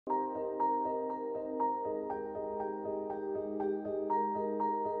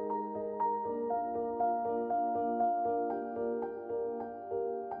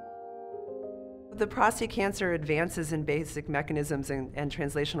The Prostate Cancer Advances in Basic Mechanisms and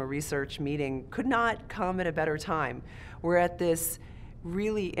Translational Research meeting could not come at a better time. We're at this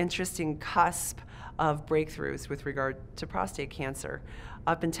really interesting cusp of breakthroughs with regard to prostate cancer.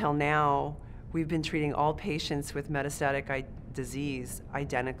 Up until now, we've been treating all patients with metastatic disease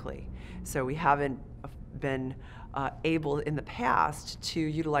identically. So we haven't been able in the past to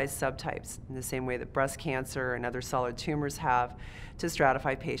utilize subtypes in the same way that breast cancer and other solid tumors have to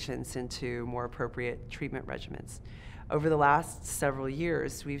stratify patients into more appropriate treatment regimens. Over the last several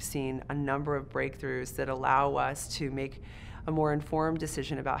years, we've seen a number of breakthroughs that allow us to make a more informed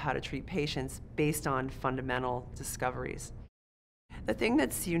decision about how to treat patients based on fundamental discoveries. The thing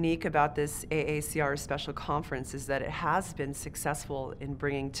that's unique about this AACR special conference is that it has been successful in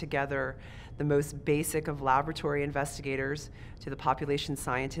bringing together the most basic of laboratory investigators to the population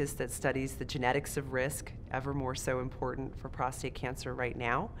scientist that studies the genetics of risk, ever more so important for prostate cancer right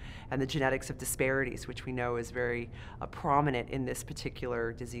now, and the genetics of disparities, which we know is very prominent in this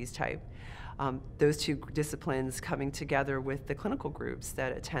particular disease type. Those two disciplines coming together with the clinical groups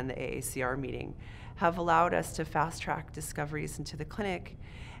that attend the AACR meeting have allowed us to fast-track discoveries into the clinic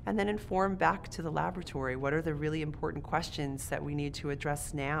and then inform back to the laboratory what are the really important questions that we need to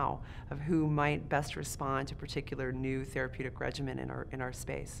address now of who might best respond to a particular new therapeutic regimen in our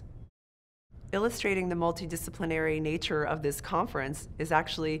space. Illustrating the multidisciplinary nature of this conference is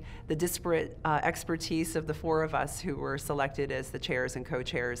actually the disparate expertise of the four of us who were selected as the chairs and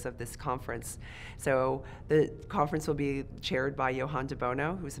co-chairs of this conference. So the conference will be chaired by Johan de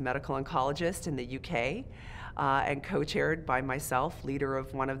Bono, who's a medical oncologist in the UK, and co-chaired by myself, leader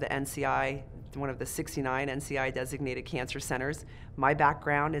of one of the 69 NCI designated cancer centers. My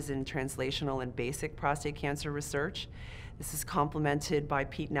background is in translational and basic prostate cancer research. This is complemented by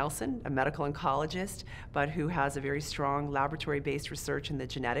Pete Nelson, a medical oncologist, but who has a very strong laboratory-based research in the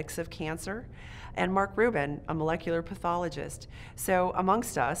genetics of cancer, and Mark Rubin, a molecular pathologist. So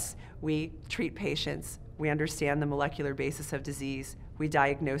amongst us, we treat patients, we understand the molecular basis of disease, we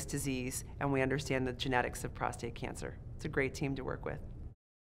diagnose disease, and we understand the genetics of prostate cancer. It's a great team to work with.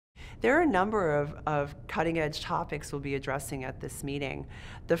 There are a number of cutting-edge topics we'll be addressing at this meeting.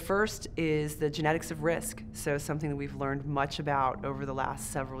 The first is the genetics of risk, so something that we've learned much about over the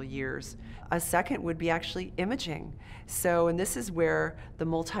last several years. A second would be actually imaging. And this is where the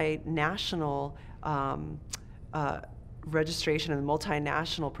multinational registration and the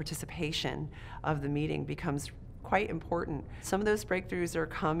multinational participation of the meeting becomes quite important. Some of those breakthroughs are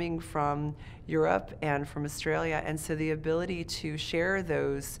coming from Europe and from Australia, and so the ability to share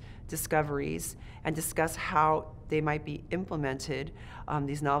those discoveries and discuss how they might be implemented,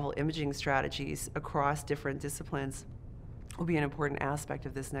 these novel imaging strategies across different disciplines, will be an important aspect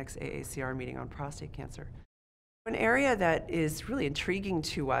of this next AACR meeting on prostate cancer. An area that is really intriguing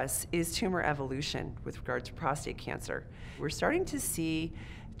to us is tumor evolution with regard to prostate cancer. We're starting to see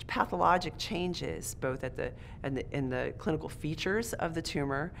pathologic changes both in the clinical features of the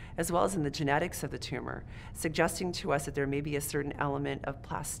tumor as well as in the genetics of the tumor, suggesting to us that there may be a certain element of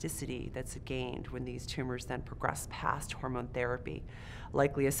plasticity that's gained when these tumors then progress past hormone therapy,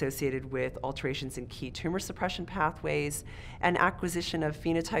 likely associated with alterations in key tumor suppression pathways and acquisition of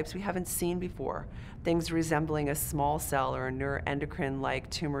phenotypes we haven't seen before. Things resembling a small cell or a neuroendocrine-like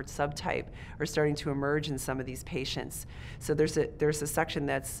tumor subtype are starting to emerge in some of these patients. So there's a section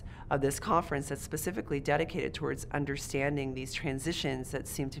of this conference that's specifically dedicated towards understanding these transitions that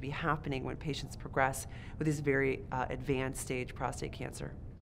seem to be happening when patients progress with this very advanced stage prostate cancer.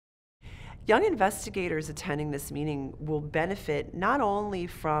 Young investigators attending this meeting will benefit not only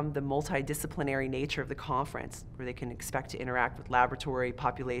from the multidisciplinary nature of the conference, where they can expect to interact with laboratory,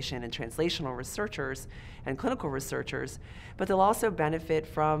 population, and translational researchers and clinical researchers, but they'll also benefit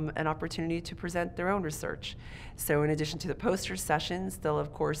from an opportunity to present their own research. So in addition to the poster sessions, there'll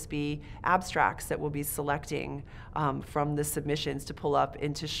of course be abstracts that we'll be selecting from the submissions to pull up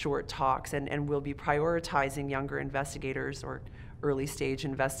into short talks, and we'll be prioritizing younger investigators or early stage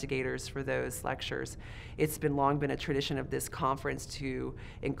investigators for those lectures. It's long been a tradition of this conference to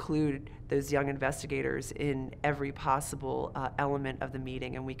include those young investigators in every possible element of the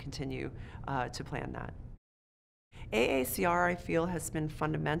meeting, and we continue to plan that. AACR, I feel, has been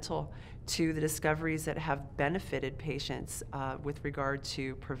fundamental to the discoveries that have benefited patients with regard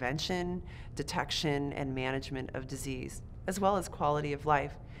to prevention, detection, and management of disease, as well as quality of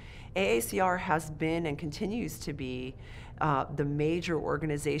life. AACR has been and continues to be the major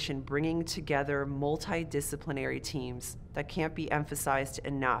organization bringing together multidisciplinary teams. That can't be emphasized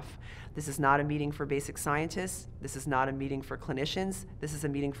enough. This is not a meeting for basic scientists. This is not a meeting for clinicians. This is a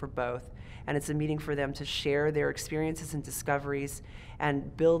meeting for both. And it's a meeting for them to share their experiences and discoveries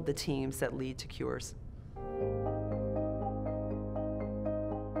and build the teams that lead to cures.